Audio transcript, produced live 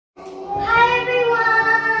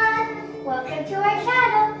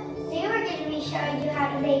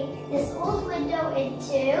this old window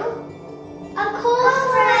into a cold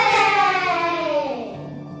frame.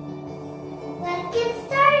 Let's get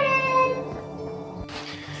started.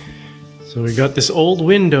 So we got this old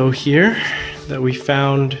window here that we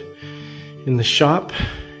found in the shop,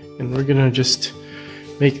 and we're gonna just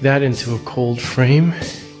make that into a cold frame.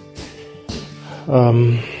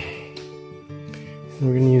 We're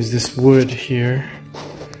gonna use this wood here.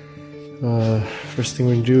 First thing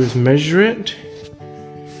we're gonna do is measure it,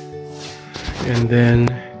 and then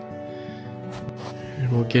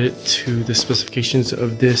we'll get it to the specifications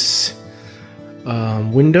of this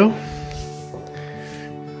window.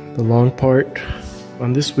 The long part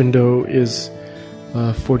on this window is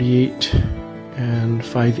 48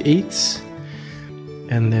 5/8,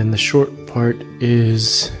 and then the short part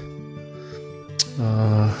is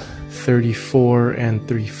 34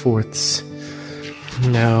 3/4.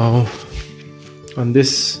 Now on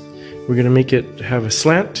this, we're gonna make it have a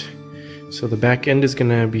slant, so the back end is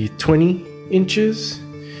gonna be 20 inches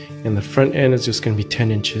and the front end is just gonna be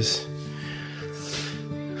 10 inches.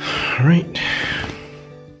 All right.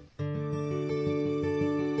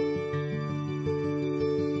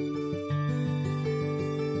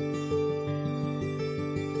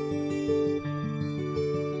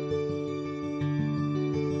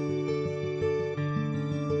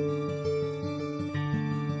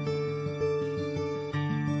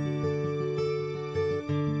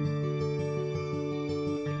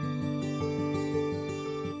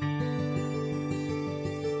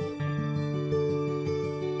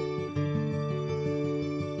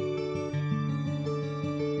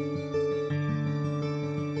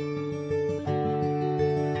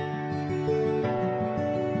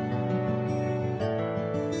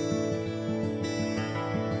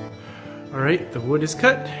 Alright, the wood is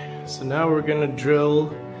cut, so now we're gonna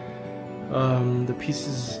drill the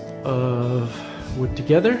pieces of wood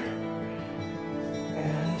together.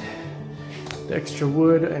 And the extra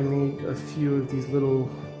wood, I made a few of these little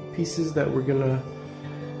pieces that we're gonna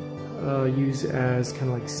use as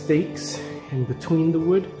kind of like stakes in between the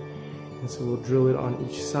wood. And so we'll drill it on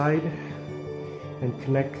each side and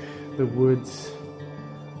connect the woods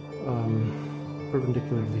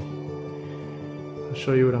perpendicularly. I'll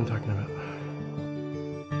show you what I'm talking about.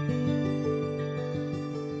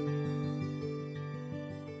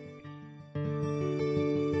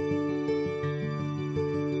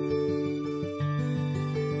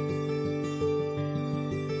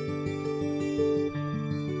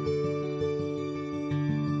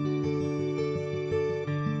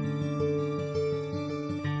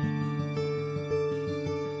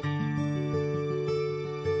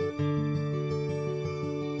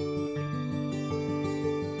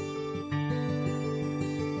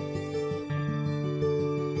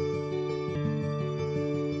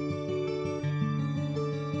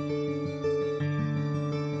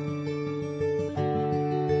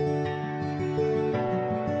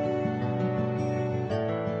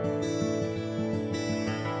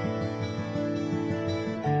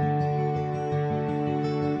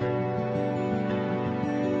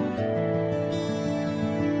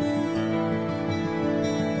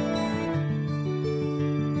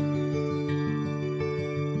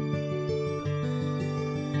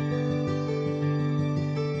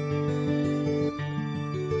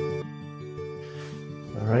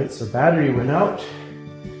 Alright, so battery went out,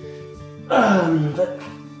 but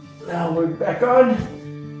now we're back on.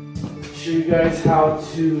 Show you guys how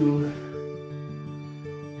to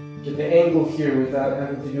get the angle here without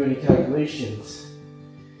having to do any calculations.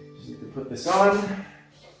 Just need to put this on,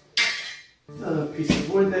 a piece of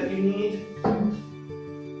wood that you need.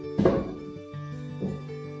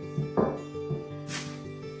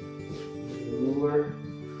 Ruler,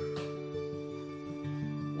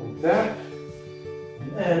 like that.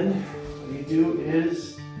 And what you do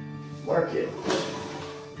is mark it.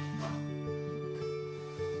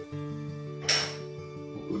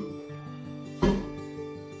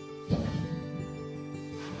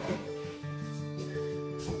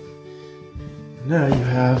 Now you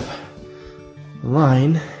have a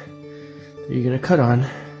line that you're going to cut on.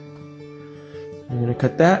 I'm going to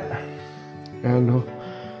cut that, and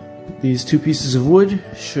these two pieces of wood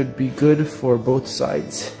should be good for both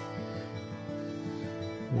sides.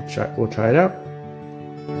 We'll try it out.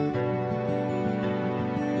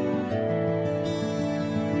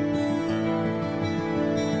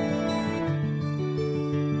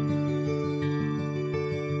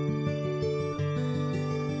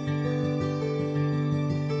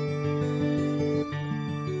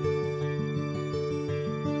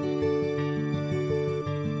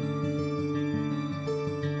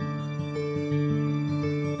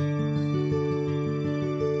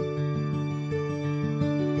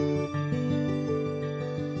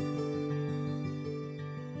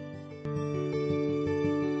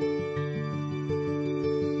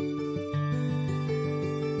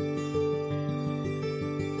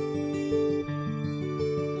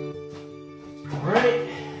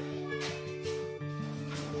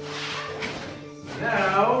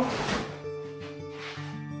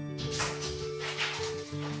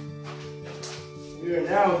 We are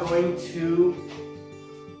now going to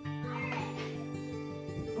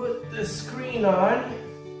put the screen on.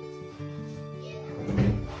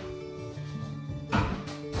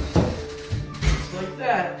 Just like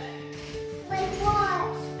that. Like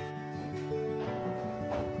what?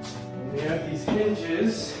 And we have these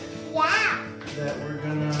hinges that we're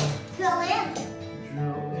gonna drill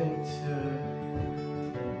into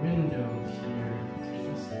the window here.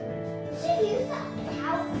 Should use that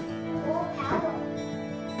more power.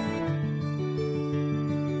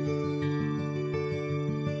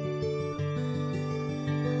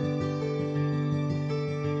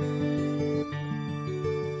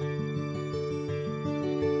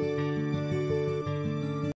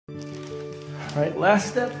 Alright, last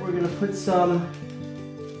step, we're going to put some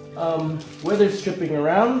weather stripping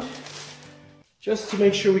around just to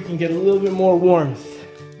make sure we can get a little bit more warmth.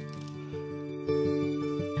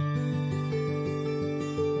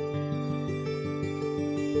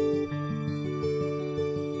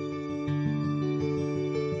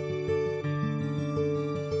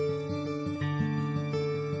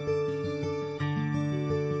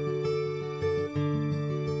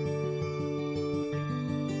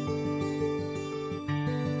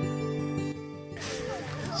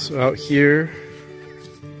 So out here,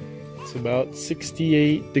 it's about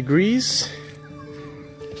 68 degrees,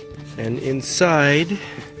 and inside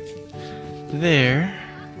there,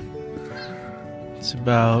 it's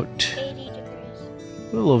about 80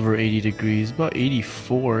 degrees. a little over 80 degrees, about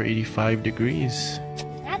 84, 85 degrees.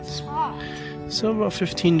 That's hot. So about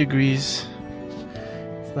 15 degrees.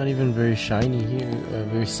 It's not even very shiny here,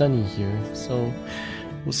 very sunny here. So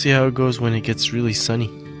we'll see how it goes when it gets really sunny.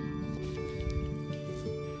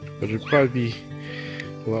 But it'll probably be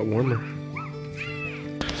a lot warmer.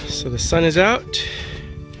 So the sun is out.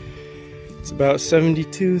 It's about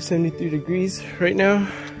 72, 73 degrees right now.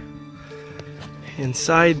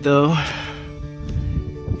 Inside though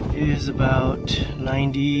is about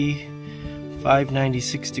 95,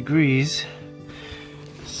 96 degrees.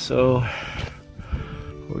 So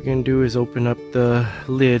what we're gonna do is open up the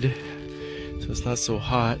lid so it's not so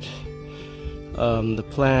hot. The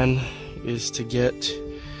plan is to get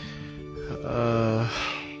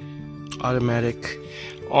automatic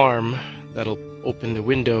arm that'll open the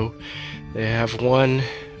window. They have one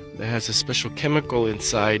that has a special chemical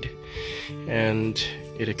inside, and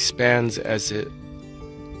it expands as it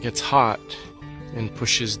gets hot and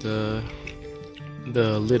pushes the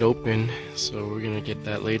lid open. So we're gonna get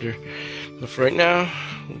that later, but for right now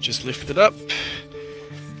we'll just lift it up.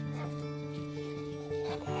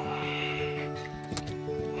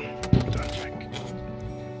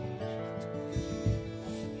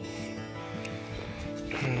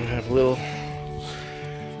 Have a little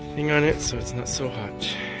thing on it so it's not so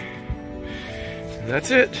hot. And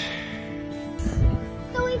that's it.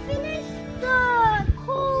 So we finished the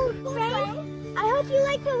cold frame. I hope you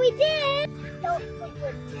liked what we did. Don't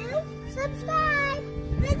forget to subscribe,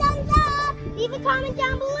 hit a thumbs up, leave a comment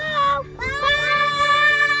down below. Bye!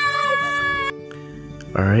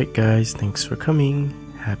 Alright guys, thanks for coming.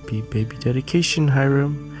 Happy baby dedication,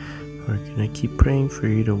 Hiram. We're gonna keep praying for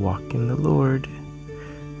you to walk in the Lord.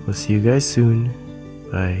 We'll see you guys soon.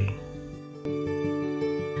 Bye.